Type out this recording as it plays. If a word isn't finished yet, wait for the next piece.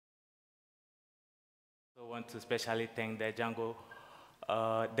want to especially thank the Django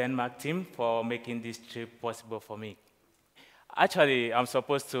Denmark team for making this trip possible for me. Actually, I'm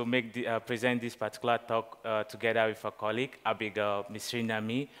supposed to present this particular talk together with a colleague, Abigail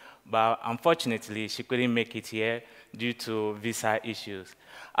Misrinami, but unfortunately, she couldn't make it here due to visa issues.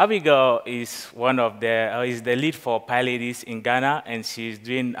 Abigail is is the lead for Pi Ladies in Ghana, and she's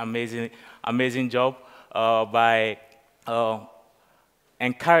doing amazing job by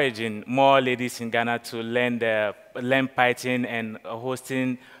encouraging more ladies in Ghana to learn Python and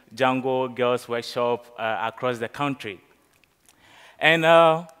hosting Django Girls Workshop across the country. And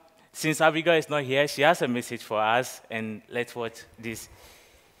since Abigail is not here, she has a message for us, and let's watch this.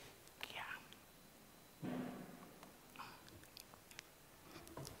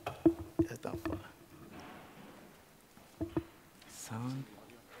 Just don't fall. Sound,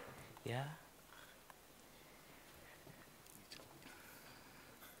 yeah.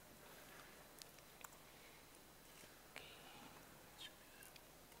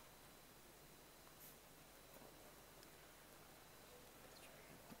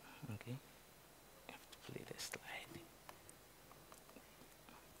 Okay, I have to play the slide.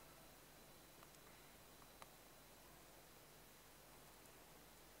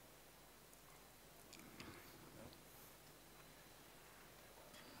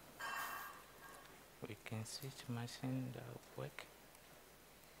 We can switch machine, that will work.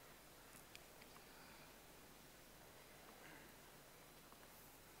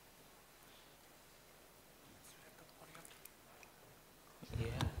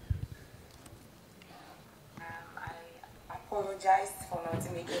 I apologize for not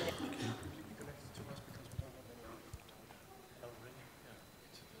making it.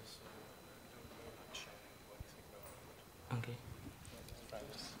 Okay.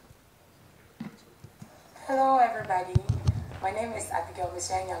 Hello, everybody. My name is Abigail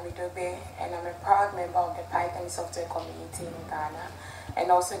Misrinami, and I'm a proud member of the Python software community in Ghana,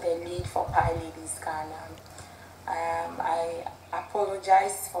 and also the lead for Pi Ladies Ghana. I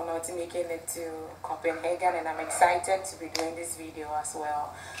apologize for not making it to Copenhagen, and I'm excited to be doing this video as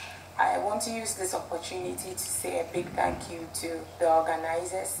well. I want to use this opportunity to say a big thank you to the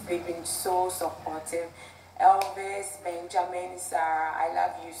organizers. They've been so supportive. Elvis, Benjamin, Sarah, I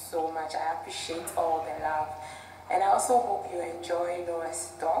love you so much. I appreciate all the love. And I also hope you enjoy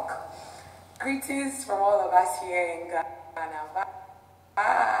Noah's talk. Greetings from all of us here in Ghana.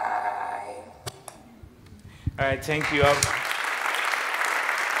 Bye. All right, thank you.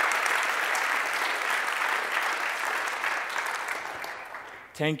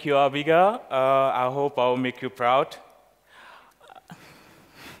 Thank you, Abigail. I hope I will make you proud.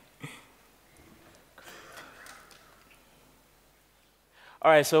 All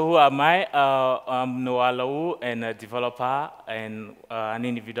right, so who am I? I'm Noah Lau, and a developer and an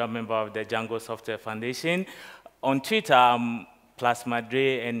individual member of the Django Software Foundation. On Twitter, I'm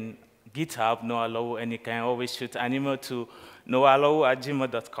 +Madre, and GitHub, Noah Lau, and you can always shoot an email to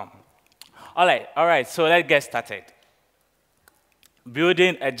noahlau@gmail.com. All right, so let's get started.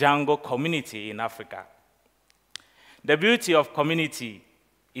 Building a Django community in Africa. The beauty of community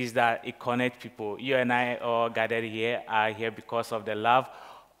is that it connects people. You and I all gathered here are here because of the love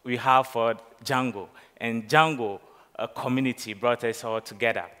we have for Django. And Django, a community, brought us all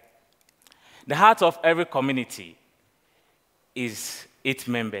together. The heart of every community is its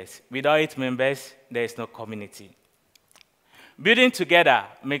members. Without its members, there is no community. Building together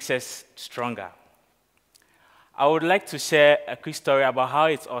makes us stronger. I would like to share a quick story about how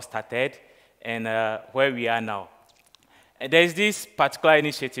it all started and where we are now. There's this particular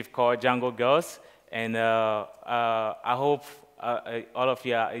initiative called Django Girls, and I hope all of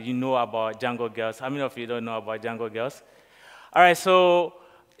you know about Django Girls. How many of you don't know about Django Girls? All right, so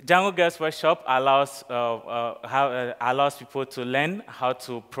Django Girls Workshop allows people to learn how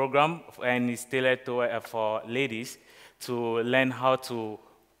to program, and it's tailored for ladies to learn how to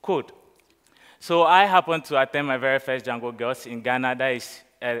code. So I happened to attend my very first Django Girls in Ghana. That is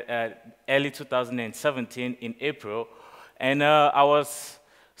early 2017 in April. And I was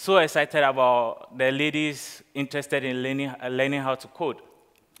so excited about the ladies interested in learning how to code.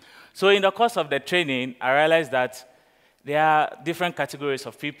 So in the course of the training, I realized that there are different categories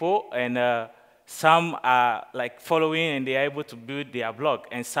of people, and some are like following and they are able to build their blog,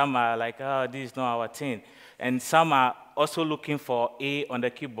 and some are like, oh, this is not our thing. And some are also looking for A on the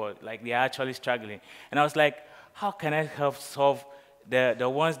keyboard, like they are actually struggling. And I was like, how can I help solve the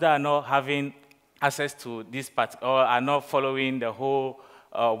ones that are not having access to this part or are not following the whole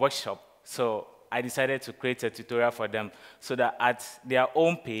workshop? So I decided to create a tutorial for them so that at their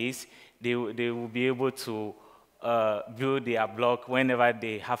own pace, they will be able to build their blog whenever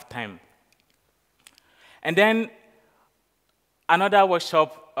they have time. And then another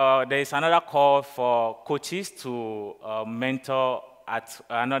workshop, there is another call for coaches to mentor at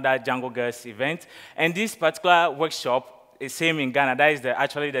another Django Girls event. And this particular workshop is same in Ghana. That is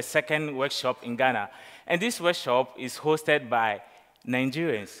actually the second workshop in Ghana. And this workshop is hosted by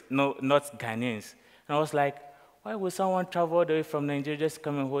Nigerians, no, not Ghanaians. And I was like, why would someone travel all the way from Nigeria just to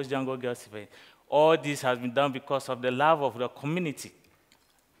come and host Django Girls event? All this has been done because of the love of the community.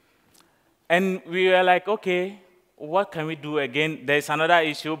 And we were like, okay, what can we do again? There's another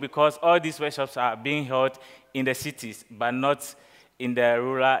issue because all these workshops are being held in the cities, but not in the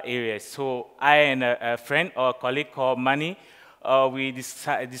rural areas. So I and a friend or a colleague called Manny, we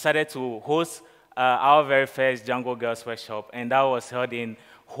decided to host our very first Django Girls workshop, and that was held in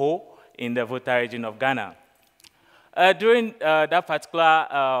Ho, in the Volta region of Ghana. During that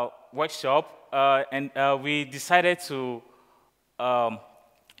particular workshop, we decided to,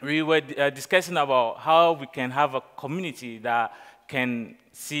 we were discussing about how we can have a community that can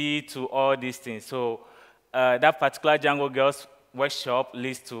see to all these things. So that particular Django Girls workshop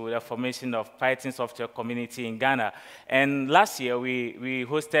leads to the formation of Python software community in Ghana. And last year, we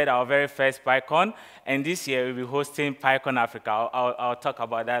hosted our very first PyCon, and this year we'll be hosting PyCon Africa. I'll talk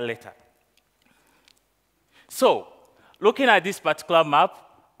about that later. So, looking at this particular map,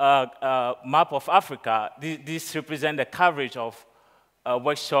 map of Africa, this represents the coverage of a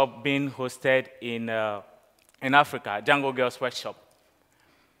workshop being hosted in Africa, Django Girls Workshop.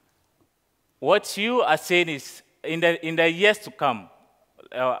 What you are saying is, in the years to come,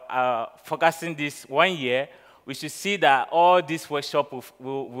 focusing this 1 year, we should see that all these workshops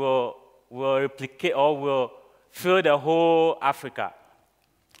will replicate or will fill the whole Africa.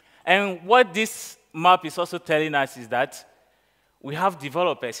 And what this map is also telling us is that we have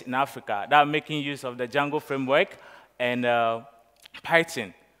developers in Africa that are making use of the Django framework and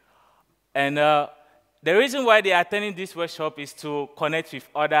Python. And the reason why they are attending this workshop is to connect with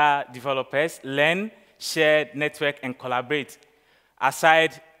other developers, learn, share, network, and collaborate,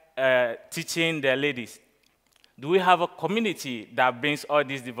 aside teaching the ladies. Do we have a community that brings all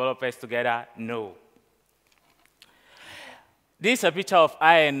these developers together? No. This is a picture of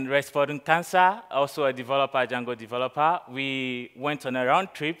I and Responding Cancer, also a developer, Django developer. We went on a round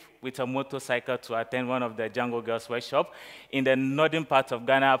trip with a motorcycle to attend one of the Django Girls workshop in the northern part of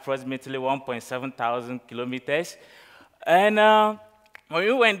Ghana, approximately 1.7 thousand kilometers. And when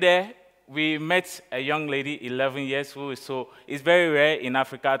we went there, we met a young lady, 11 years old, so it's very rare in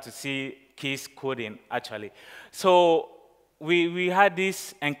Africa to see kids coding, actually. So we had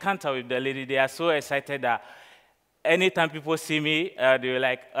this encounter with the lady. They are so excited that anytime people see me, they're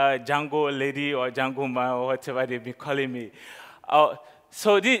like, Django lady or Django man or whatever they've been calling me.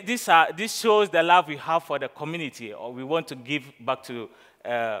 So this shows the love we have for the community, or we want to give back to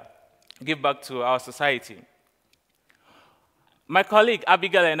our society. My colleague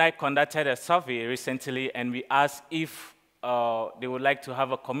Abigail and I conducted a survey recently, and we asked if they would like to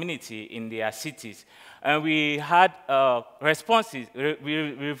have a community in their cities. And we had responses.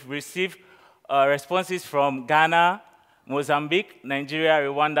 We've received responses from Ghana, Mozambique, Nigeria,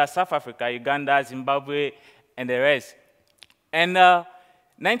 Rwanda, South Africa, Uganda, Zimbabwe, and the rest. And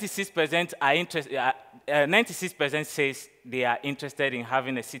 96% are interested. 96% says they are interested in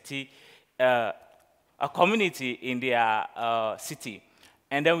having a city, a community in their city.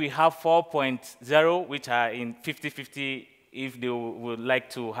 And then we have 4.0, which are in 50-50 if they would like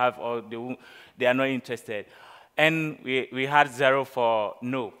to have, or they are not interested. And we had 0 for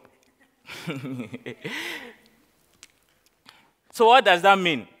no. So what does that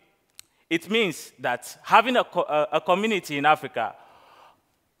mean? It means that having a community in Africa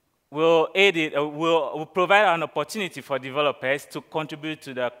will aid it, will provide an opportunity for developers to contribute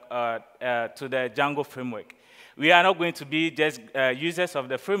to the Django framework. We are not going to be just users of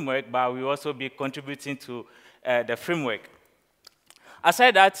the framework, but we will also be contributing to the framework.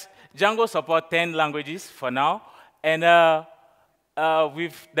 Aside that, Django supports 10 languages for now, and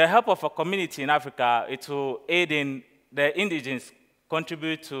with the help of a community in Africa, it will aid in the indigenous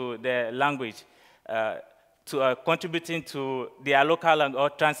contribute to the language, contributing to their local language, or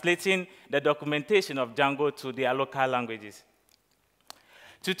translating the documentation of Django to their local languages.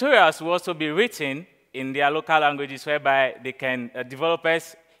 Tutorials will also be written in their local languages, whereby they can,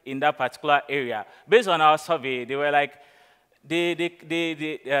 developers in that particular area. Based on our survey, they were like,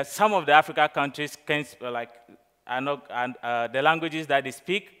 some of the African countries can, the languages that they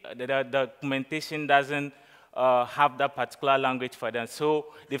speak, the documentation doesn't have that particular language for them. So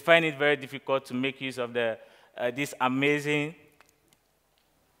they find it very difficult to make use of this amazing,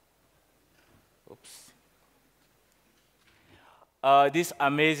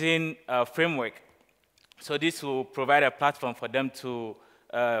 framework. So this will provide a platform for them to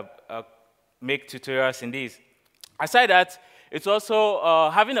make tutorials in these. Aside that, it's also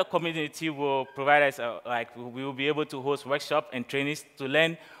having a community will provide us, like we will be able to host workshops and trainings to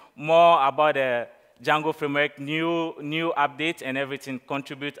learn more about the Django framework, new updates and everything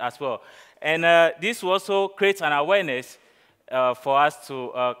contribute as well. And this will also create an awareness for us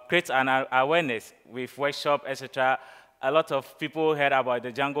to create an awareness with workshop, etc. A lot of people heard about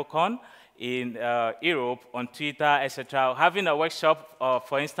the DjangoCon in Europe on Twitter, etc. Having a workshop,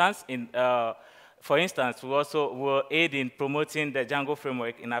 for instance, we also will aid in promoting the Django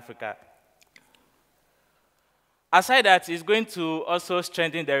framework in Africa. Aside that, it's going to also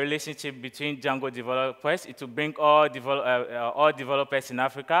strengthen the relationship between Django developers. It will bring all developers in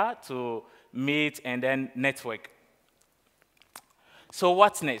Africa to meet and then network. So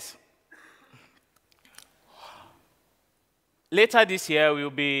what's next? Later this year, we'll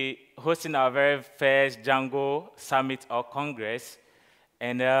be hosting our very first Django Summit or Congress.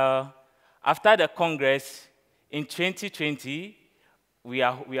 And after the Congress, in 2020, we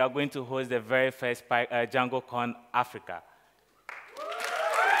are going to host the very first DjangoCon Africa.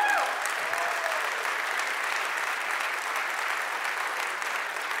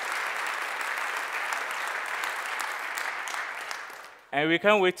 And we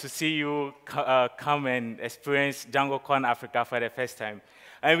can't wait to see you come and experience DjangoCon Africa for the first time.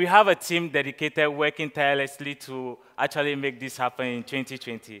 And we have a team dedicated, working tirelessly to actually make this happen in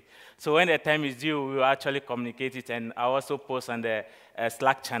 2020. So when the time is due, we will actually communicate it, and I'll also post on the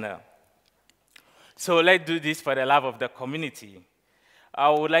Slack channel. So let's do this for the love of the community. I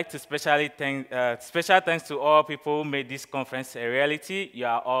would like to special thanks to all people who made this conference a reality. You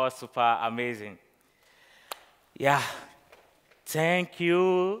are all super amazing. Yeah. Thank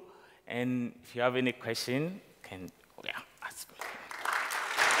you. And if you have any question, ask me.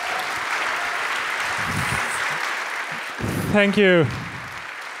 Thank you.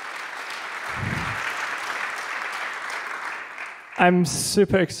 I'm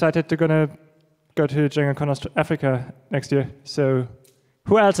super excited to go to DjangoCon Africa next year. So,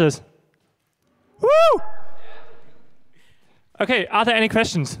 who else is? Woo! Okay, are there any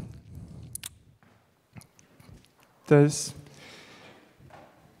questions? There's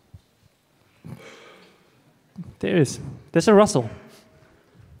a Russell.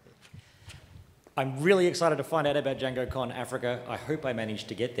 I'm really excited to find out about DjangoCon Africa. I hope I manage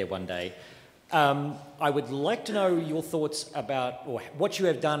to get there one day. I would like to know your thoughts about, or what you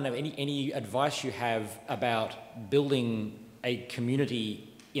have done, any advice you have about building a community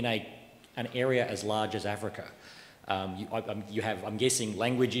in an area as large as Africa. You have, I'm guessing,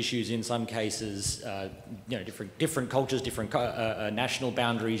 language issues in some cases, different cultures, different national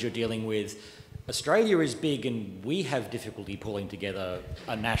boundaries you're dealing with. Australia is big, and we have difficulty pulling together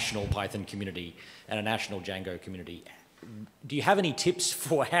a national Python community and a national Django community. Do you have any tips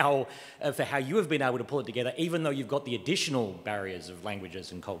for how you have been able to pull it together, even though you've got the additional barriers of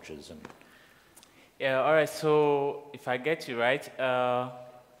languages and cultures? Yeah, all right, so if I get you right,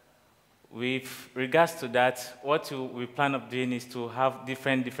 with regards to that, what we plan on doing is to have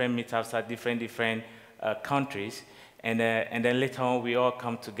different meetups at different countries, and then later on we all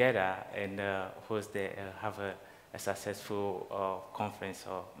come together and have a successful conference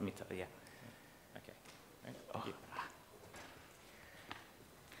or meetup. Yeah. Okay. Thank you.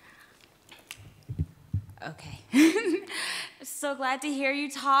 Okay. So glad to hear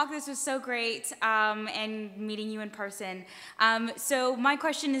you talk. This was so great, and meeting you in person. So my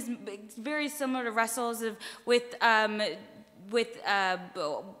question is very similar to Russell's with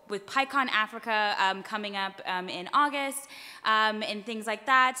PyCon Africa coming up in August and things like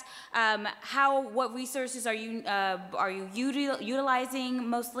that. What resources are you utilizing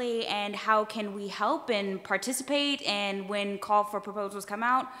mostly, and how can we help and participate? And when call for proposals come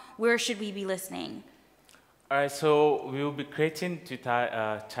out, where should we be listening? All right, so we will be creating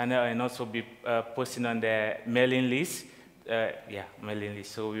Twitter channel and also be posting on the mailing list. Mailing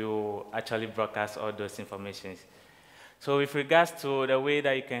list. So we will actually broadcast all those informations. So with regards to the way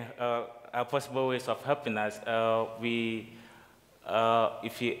that you can, possible ways of helping us, if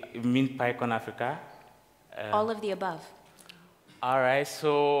you mean PyCon Africa? All of the above. All right,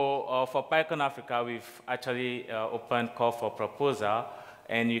 so for PyCon Africa, we've actually opened call for proposal,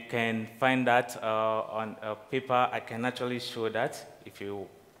 and you can find that on paper. I can actually show that if you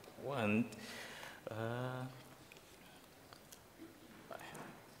want.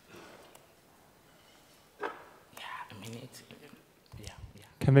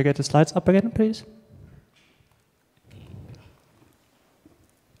 Can we get the slides up again, please?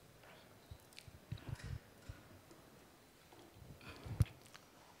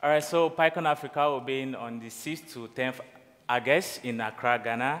 All right, so PyCon Africa will be on the 6th to 10th August in Accra,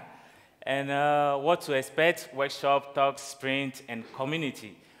 Ghana. And what to expect: workshop, talks, sprint, and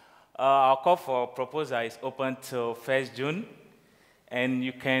community. Our call for proposal is open till 1st June, and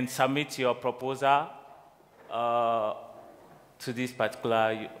you can submit your proposal to this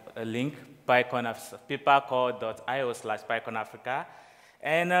particular link, papercall.io/PyConAfrica.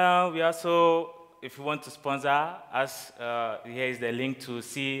 And we also, if you want to sponsor us, here is the link to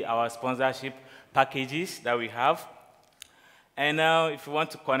see our sponsorship packages that we have. And if you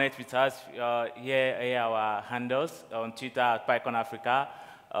want to connect with us, here are our handles on Twitter at PyConAfrica,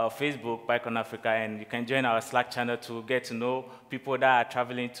 Facebook, PyConAfrica, and you can join our Slack channel to get to know people that are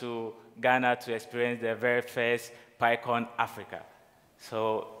traveling to Ghana to experience their very first PyCon Africa.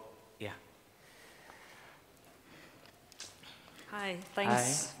 So, yeah. Hi,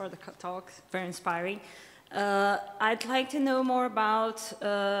 thanks for the talk, very inspiring. I'd like to know more about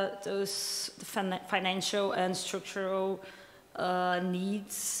those financial and structural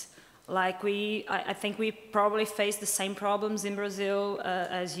needs. Like I think we probably face the same problems in Brazil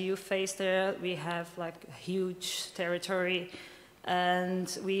as you face there. We have like a huge territory,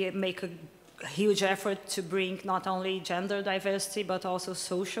 and we make a huge effort to bring not only gender diversity but also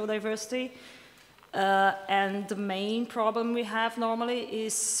social diversity. And the main problem we have normally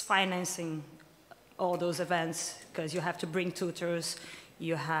is financing all those events, because you have to bring tutors,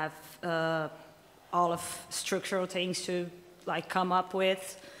 you have all of structural things to like come up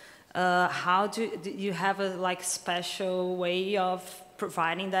with. How do you have a like special way of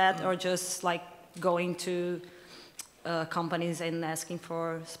providing that, or just like going to companies and asking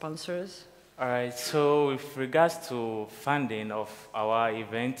for sponsors? All right, so with regards to funding of our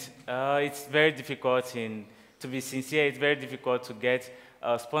event, it's very difficult, to be sincere, it's very difficult to get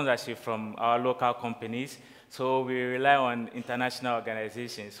sponsorship from our local companies. So we rely on international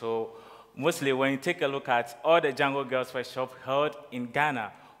organizations. So mostly when you take a look at all the Django Girls Workshop held in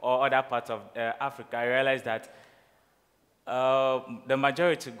Ghana or other parts of Africa, I realize that the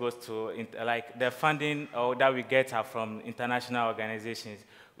majority goes to like the funding that we get are from international organizations.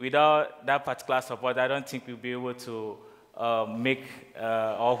 Without that particular support, I don't think we'll be able to make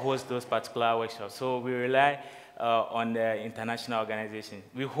or host those particular workshops. So we rely on the international organization.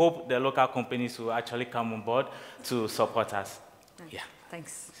 We hope the local companies will actually come on board to support us. Yeah.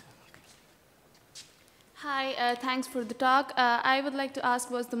 Thanks. Hi, thanks for the talk. I would like to ask,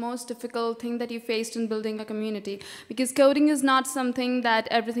 what's the most difficult thing that you faced in building a community? Because coding is not something that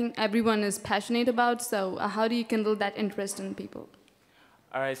everyone is passionate about, so how do you kindle that interest in people?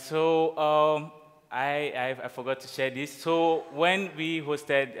 All right, so I forgot to share this. So when we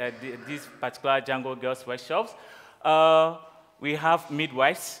hosted these particular Django Girls workshops, we have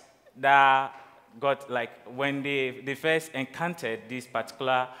midwives that got, like, when they first encountered this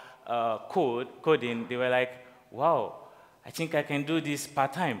particular coding, they were like, wow, I think I can do this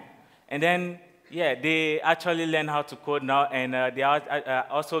part-time. And then, yeah, they actually learn how to code now, and they are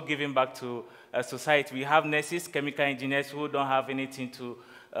also giving back to society. We have nurses, chemical engineers who don't have anything to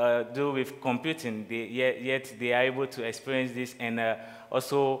do with computing, yet they are able to experience this and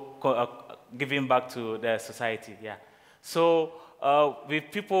also giving back to the society. Yeah. So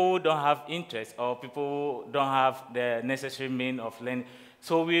with people who don't have interest or people who don't have the necessary means of learning,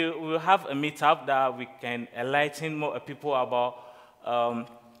 so we will have a meetup that we can enlighten more people about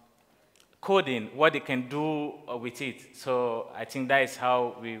coding, what they can do with it. So I think that is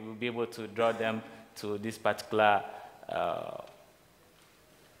how we will be able to draw them to this particular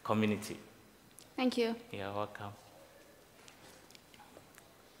community. Thank you. You're welcome.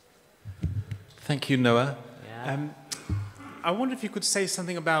 Thank you, Noah. Yeah. I wonder if you could say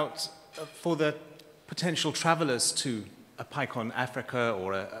something about, for the potential travelers to a PyCon Africa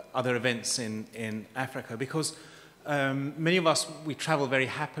or other events in Africa, because many of us, we travel very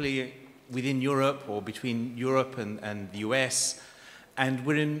happily within Europe or between Europe and the US, and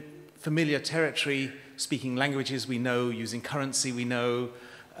we're in familiar territory, speaking languages we know, using currency we know,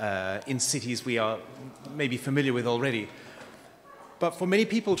 in cities we are maybe familiar with already. But for many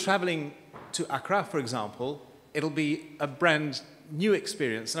people traveling to Accra, for example, it'll be a brand new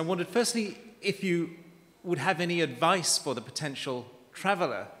experience. And I wondered, firstly, if you would have any advice for the potential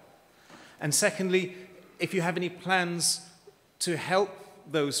traveler, and secondly, if you have any plans to help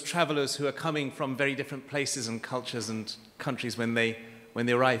those travelers who are coming from very different places and cultures and countries when they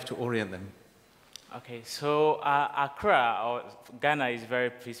arrive, to orient them. Okay, so Accra, or Ghana, is very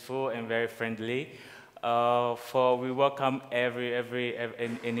peaceful and very friendly. We welcome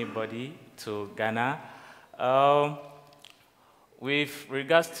anybody to Ghana. With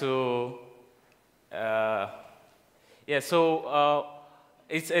regards to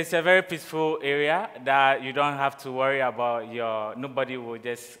It's a very peaceful area that you don't have to worry about nobody will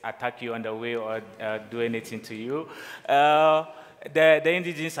just attack you on the way or do anything to you. The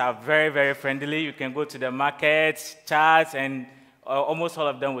indigenous are very, very friendly. You can go to the markets, chats, and almost all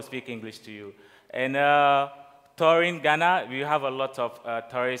of them will speak English to you. And touring Ghana, we have a lot of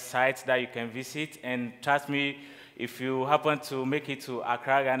tourist sites that you can visit. And trust me, if you happen to make it to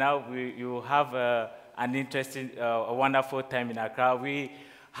Accra, Ghana, you have an interesting, a wonderful time in Accra. We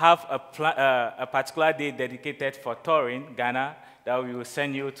have a particular day dedicated for touring Ghana that we will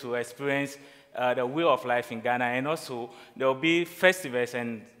send you to experience the way of life in Ghana. And also, there will be festivals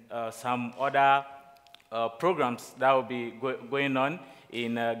and some other programs that will be going on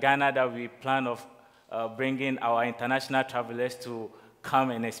in Ghana that we plan of bringing our international travelers to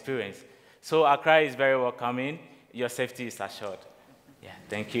come and experience. So Accra is very welcoming. Your safety is assured. Yeah,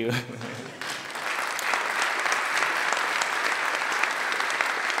 thank you.